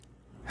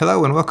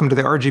Hello and welcome to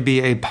the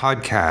RGBA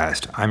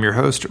podcast. I'm your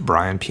host,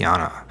 Brian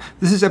Piana.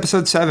 This is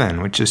episode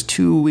 7, which is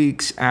 2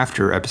 weeks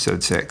after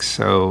episode 6.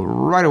 So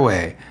right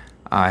away,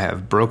 I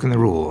have broken the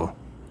rule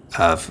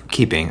of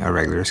keeping a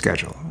regular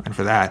schedule. And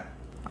for that,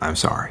 I'm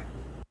sorry.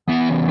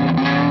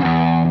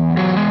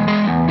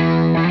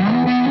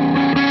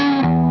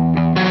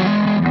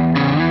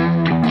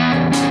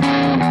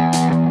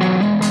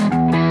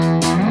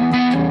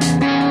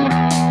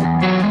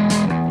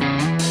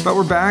 But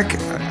we're back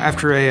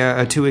after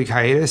a 2-week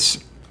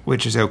hiatus,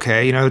 which is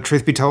okay. You know,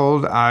 truth be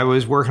told, I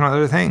was working on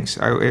other things.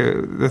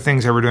 The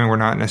things I were doing were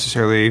not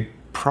necessarily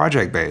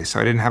project-based, so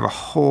I didn't have a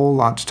whole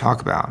lot to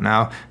talk about.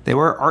 Now, they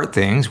were art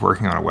things,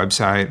 working on a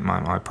website,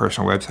 my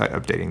personal website,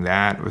 updating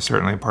that was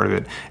certainly a part of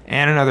it.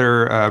 And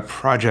another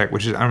project,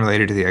 which is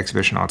unrelated to the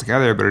exhibition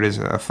altogether, but it is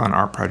a fun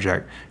art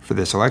project for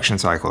this election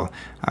cycle.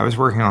 I was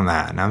working on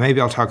that. Now,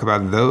 maybe I'll talk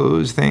about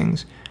those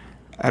things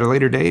at a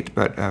later date,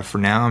 but for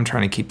now, I'm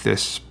trying to keep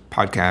this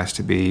podcast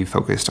to be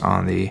focused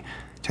on the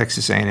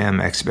Texas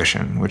A&M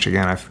exhibition, which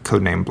again I've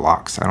codenamed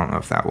Blocks. I don't know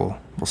if that will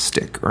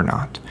stick or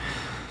not.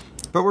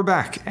 But we're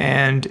back,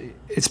 and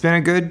it's been a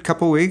good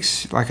couple of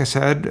weeks. Like I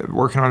said,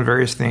 working on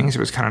various things. It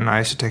was kind of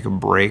nice to take a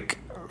break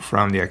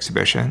from the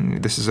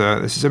exhibition. This is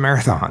a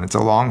marathon. It's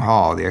a long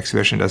haul. The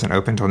exhibition doesn't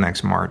open until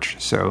next March,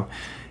 so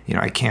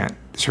I can't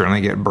certainly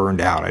get burned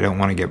out. I don't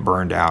want to get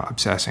burned out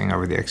obsessing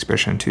over the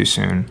exhibition too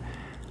soon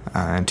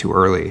and too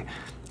early.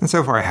 And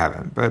so far I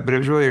haven't, but it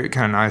was really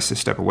kind of nice to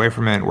step away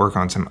from it and work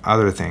on some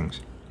other things.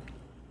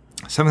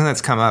 Something that's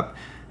come up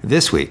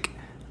this week,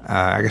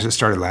 I guess it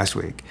started last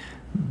week,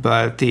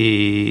 but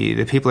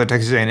the people at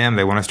Texas A&M,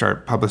 they want to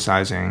start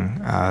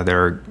publicizing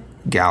their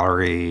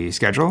gallery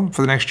schedule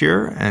for the next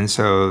year. And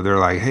so they're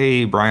like,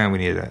 hey, Brian, we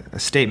need a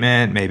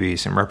statement, maybe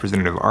some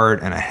representative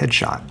art and a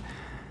headshot.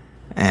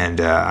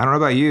 And I don't know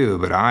about you,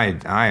 but I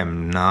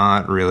am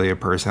not really a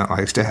person that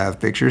likes to have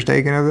pictures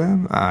taken of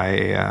them.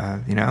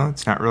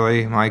 It's not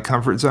really my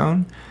comfort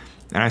zone.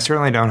 And I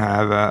certainly don't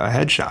have a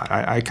headshot.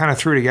 I kind of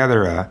threw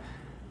together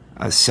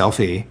a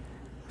selfie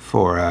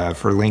for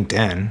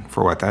LinkedIn,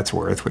 for what that's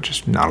worth, which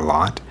is not a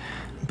lot.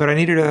 But I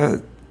needed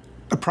a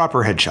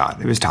proper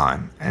headshot. It was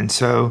time. And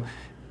so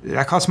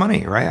that costs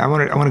money, right? I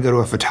want to go to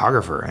a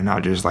photographer and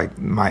not just like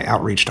my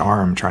outreached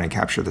arm trying to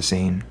capture the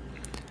scene.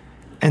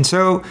 And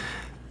so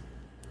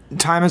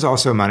time is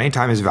also money.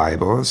 Time is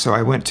valuable. So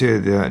I went to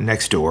the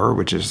Nextdoor,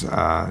 which is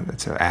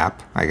it's an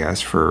app, I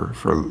guess, for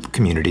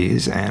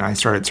communities, and I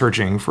started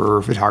searching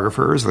for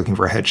photographers, looking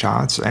for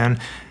headshots, and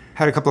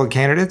had a couple of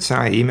candidates, and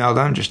I emailed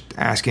them just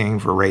asking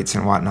for rates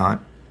and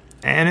whatnot.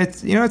 And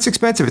it's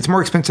expensive. It's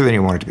more expensive than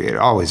you want it to be. It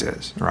always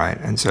is, right?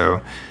 And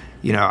so,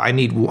 I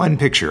need one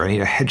picture. I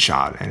need a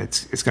headshot, and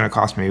it's going to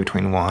cost me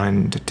between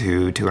 $100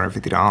 to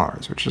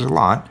 $250, which is a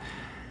lot.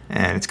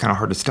 And it's kind of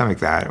hard to stomach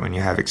that when you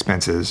have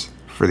expenses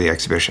for the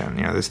exhibition.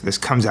 This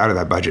comes out of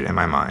that budget in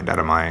my mind, out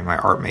of my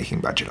art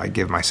making budget. I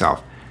give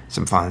myself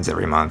some funds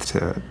every month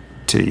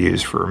to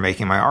use for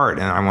making my art,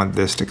 and I want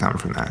this to come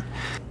from that.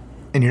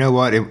 And you know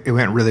what? It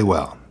went really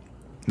well.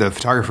 The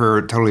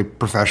photographer, totally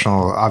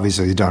professional,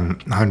 obviously has done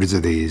hundreds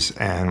of these,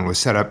 and was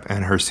set up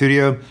in her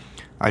studio.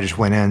 I just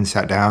went in,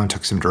 sat down,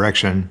 took some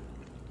direction,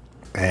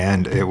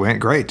 and it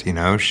went great.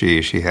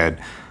 She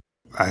had,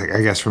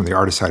 I guess from the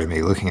artist side of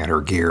me, looking at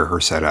her gear, her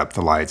setup,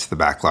 the lights, the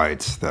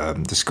backlights,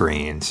 the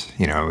screens,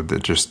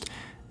 just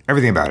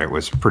everything about it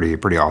was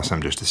pretty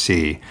awesome just to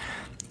see.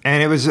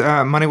 And it was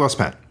money well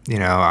spent.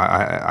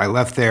 I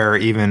left there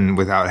even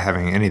without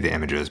having any of the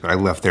images, but I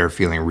left there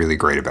feeling really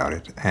great about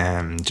it.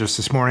 And just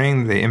this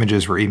morning, the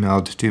images were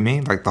emailed to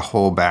me, like the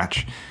whole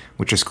batch,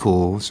 which is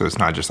cool. So it's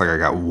not just like I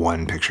got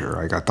one picture.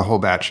 I got the whole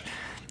batch.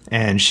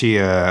 And she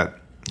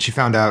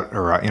found out,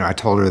 or I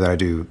told her that I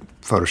do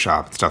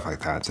Photoshop and stuff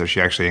like that. So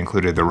she actually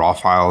included the raw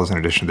files in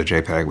addition to the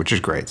JPEG, which is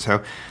great.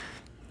 So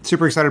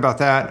super excited about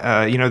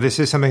that. This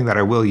is something that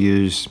I will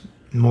use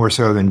more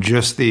so than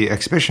just the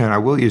exhibition. I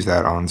will use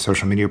that on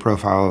social media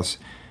profiles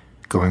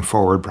going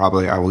forward.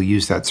 Probably I will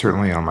use that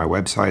certainly on my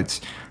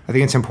websites. I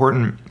think it's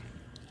important.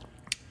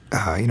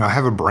 I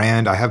have a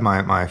brand. I have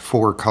my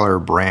 4-color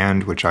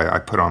brand, which I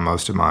put on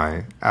most of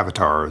my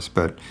avatars,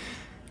 but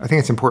I think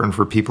it's important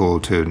for people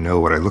to know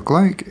what I look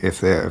like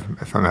if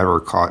I'm ever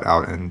caught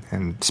out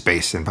in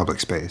public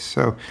space.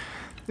 So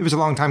it was a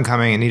long time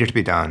coming. It needed to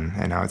be done,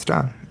 and now it's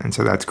done. And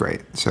so that's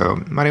great.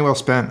 So money well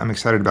spent. I'm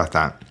excited about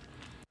that.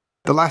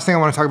 The last thing I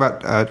want to talk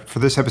about for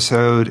this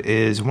episode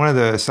is one of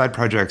the side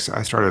projects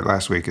I started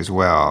last week as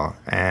well.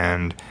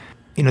 And,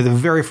 the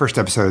very first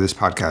episode of this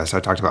podcast, I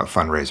talked about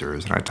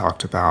fundraisers, and I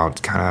talked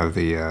about kind of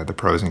the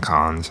pros and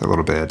cons a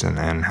little bit,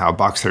 and how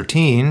Box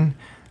 13,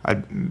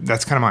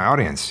 that's kind of my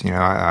audience.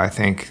 I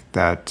think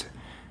that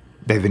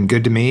they've been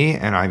good to me,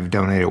 and I've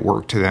donated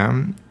work to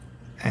them,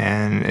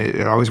 and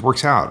it always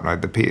works out.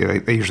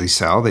 They usually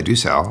sell. They do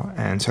sell,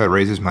 and so it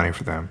raises money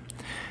for them.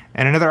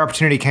 And another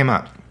opportunity came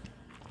up.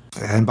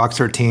 And Box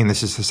 13,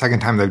 this is the second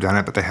time they've done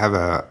it, but they have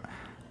a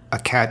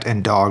cat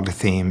and dog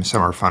themed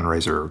summer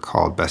fundraiser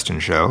called Best in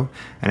Show,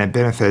 and it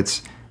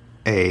benefits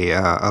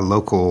a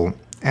local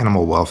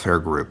animal welfare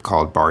group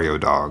called Barrio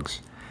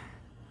Dogs.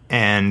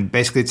 And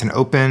basically, it's an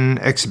open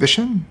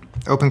exhibition,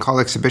 open call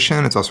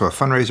exhibition. It's also a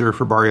fundraiser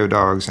for Barrio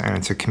Dogs, and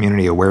it's a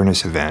community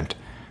awareness event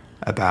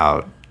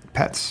about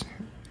pets,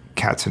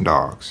 cats and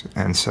dogs.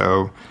 And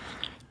so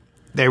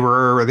they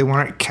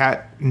wanted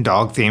cat and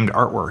dog themed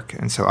artwork.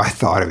 And so I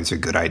thought it was a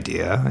good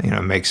idea,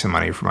 make some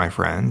money for my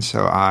friends.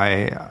 So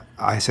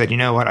I said, you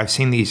know what? I've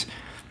seen these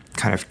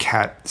kind of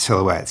cat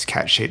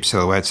shaped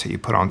silhouettes that you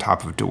put on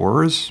top of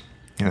doors.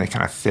 They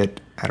kind of fit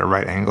at a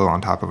right angle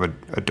on top of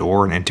a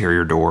door, an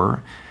interior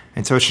door.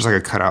 And so it's just like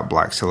a cutout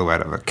black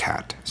silhouette of a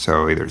cat.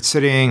 So either it's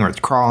sitting or it's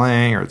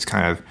crawling or it's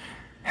kind of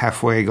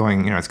halfway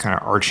going, it's kind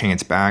of arching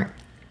its back.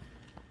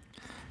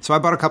 So I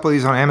bought a couple of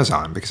these on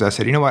Amazon because I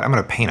said, you know what, I'm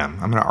going to paint them.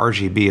 I'm going to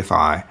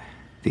RGBify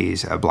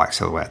these black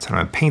silhouettes. I'm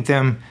going to paint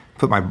them,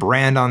 put my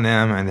brand on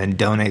them, and then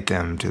donate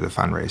them to the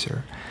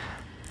fundraiser.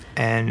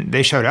 And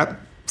they showed up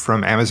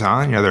from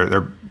Amazon.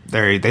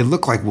 They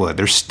look like wood.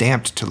 They're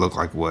stamped to look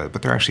like wood,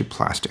 but they're actually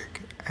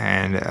plastic.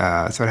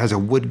 And so it has a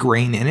wood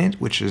grain in it,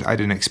 which I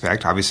didn't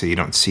expect. Obviously, you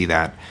don't see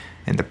that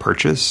in the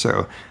purchase.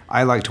 So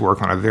I like to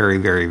work on a very,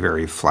 very,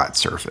 very flat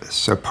surface.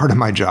 So part of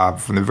my job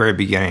from the very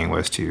beginning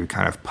was to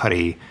kind of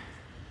putty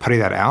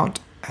that out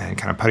and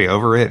kind of putty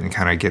over it and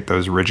kind of get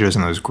those ridges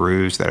and those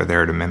grooves that are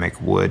there to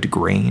mimic wood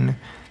grain,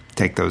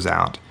 take those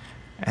out,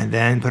 and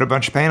then put a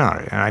bunch of paint on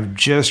it. And I'm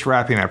just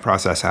wrapping that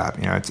process up.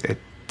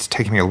 It's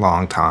taking me a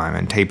long time,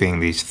 and taping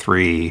these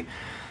 3/8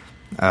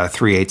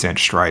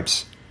 inch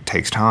stripes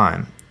takes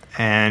time.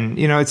 And,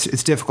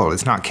 it's difficult.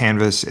 It's not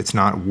canvas. It's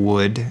not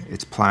wood.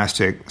 It's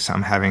plastic. So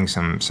I'm having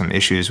some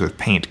issues with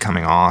paint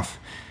coming off,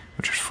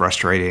 which is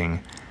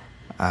frustrating.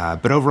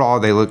 But overall,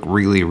 they look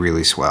really,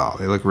 really swell.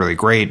 They look really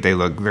great. They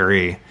look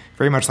very,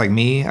 very much like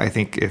me. I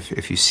think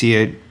if you see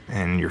it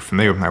and you're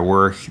familiar with my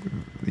work,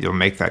 you'll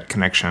make that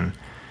connection.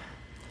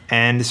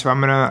 And so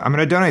I'm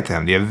gonna donate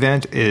them. The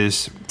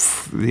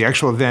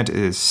actual event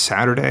is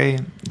Saturday,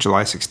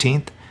 July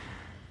 16th.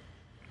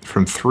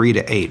 From 3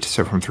 to 8.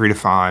 So from 3 to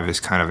 5 is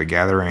kind of a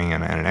gathering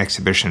and an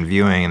exhibition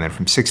viewing. And then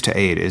from 6 to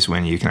 8 is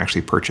when you can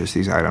actually purchase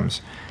these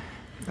items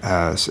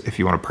if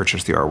you want to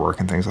purchase the artwork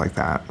and things like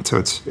that. So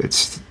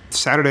it's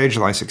Saturday,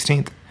 July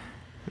 16th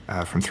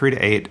from 3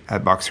 to 8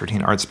 at Box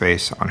 13 Art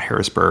Space on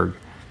Harrisburg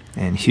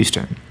in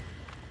Houston.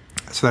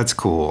 So that's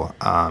cool.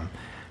 I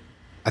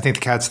think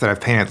the cats that I've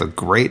painted look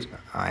great.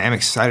 I am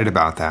excited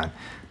about that.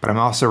 But I'm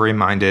also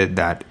reminded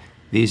that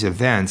these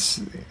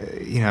events,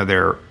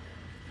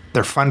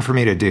 they're fun for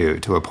me to do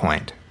to a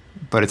point,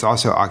 but it's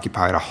also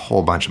occupied a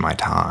whole bunch of my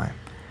time.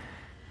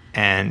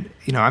 And,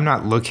 I'm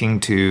not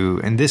looking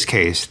to, in this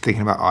case,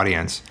 thinking about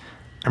audience,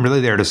 I'm really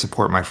there to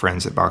support my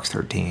friends at Box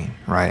 13,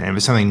 right? And it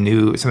was something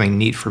new, something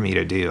neat for me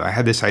to do. I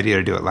had this idea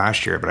to do it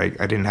last year, but I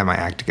didn't have my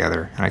act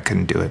together and I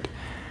couldn't do it.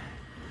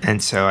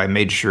 And so I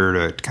made sure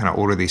to kind of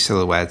order these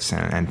silhouettes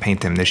and paint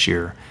them this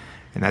year.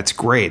 And that's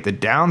great. The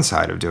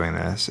downside of doing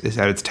this is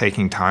that it's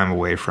taking time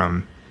away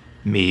from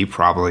me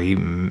probably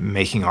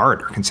making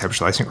art or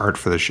conceptualizing art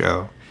for the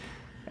show.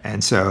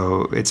 And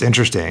so it's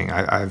interesting.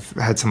 I've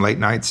had some late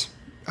nights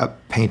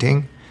up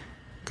painting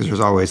because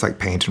there's always like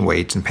paint and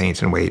wait and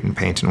paint and wait and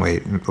paint and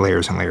wait and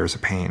layers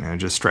of paint, and it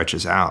just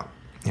stretches out.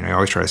 You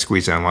always try to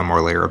squeeze in one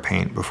more layer of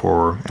paint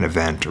before an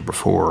event or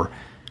before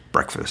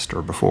breakfast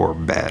or before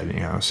bed,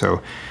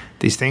 So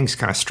these things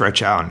kind of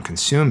stretch out and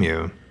consume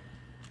you,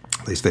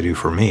 at least they do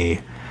for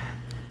me.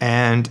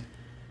 And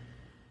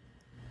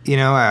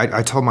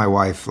I told my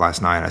wife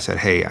last night, I said,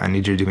 hey, I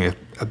need you to do me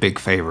a big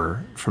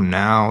favor. From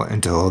now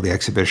until the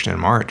exhibition in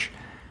March,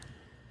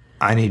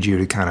 I need you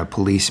to kind of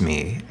police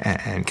me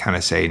and kind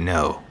of say,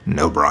 no,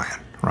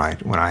 Brian,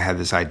 right? When I have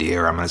this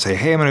idea, or I'm going to say,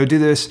 hey, I'm going to do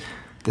this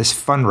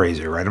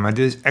fundraiser, right? I'm going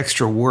to do this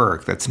extra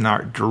work that's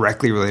not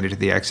directly related to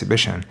the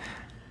exhibition.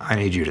 I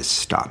need you to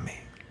stop me.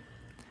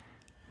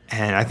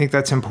 And I think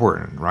that's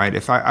important, right?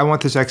 If I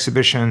want this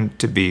exhibition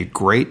to be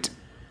great,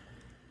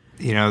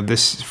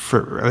 this,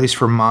 at least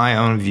for my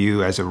own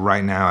view as of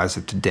right now, as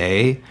of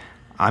today,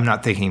 I'm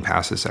not thinking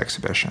past this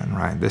exhibition,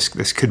 right? This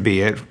could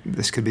be it.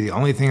 This could be the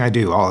only thing I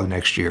do all of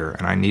next year,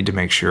 and I need to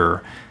make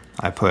sure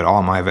I put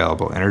all my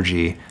available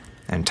energy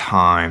and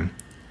time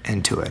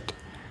into it.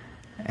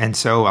 And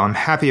so I'm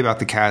happy about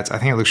the cats. I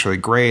think it looks really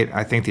great.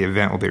 I think the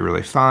event will be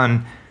really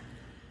fun.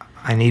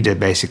 I need to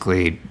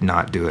basically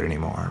not do it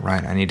anymore,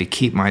 right? I need to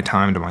keep my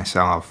time to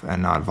myself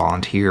and not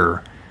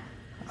volunteer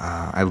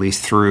at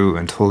least through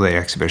until the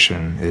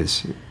exhibition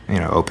is,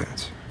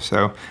 opens.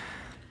 So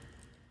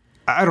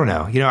I don't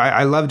know.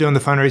 I love doing the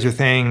fundraiser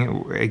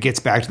thing. It gets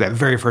back to that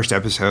very first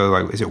episode.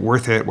 Like, is it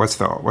worth it? What's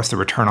the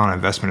return on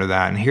investment of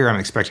that? And here I'm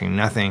expecting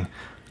nothing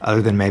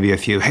other than maybe a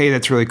few, hey,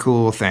 that's really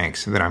cool,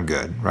 thanks. Then I'm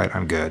good, right?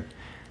 I'm good.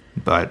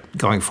 But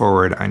going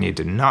forward, I need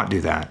to not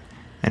do that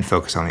and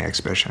focus on the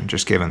exhibition,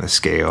 just given the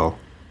scale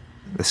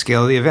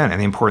of the event and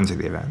the importance of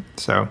the event.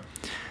 So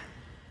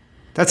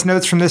that's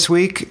notes from this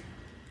week.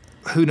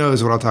 Who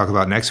knows what I'll talk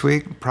about next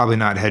week? Probably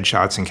not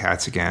headshots and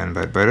cats again,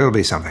 but it'll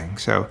be something.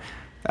 So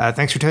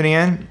thanks for tuning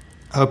in.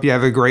 Hope you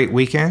have a great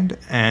weekend,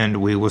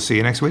 and we will see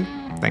you next week.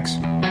 Thanks.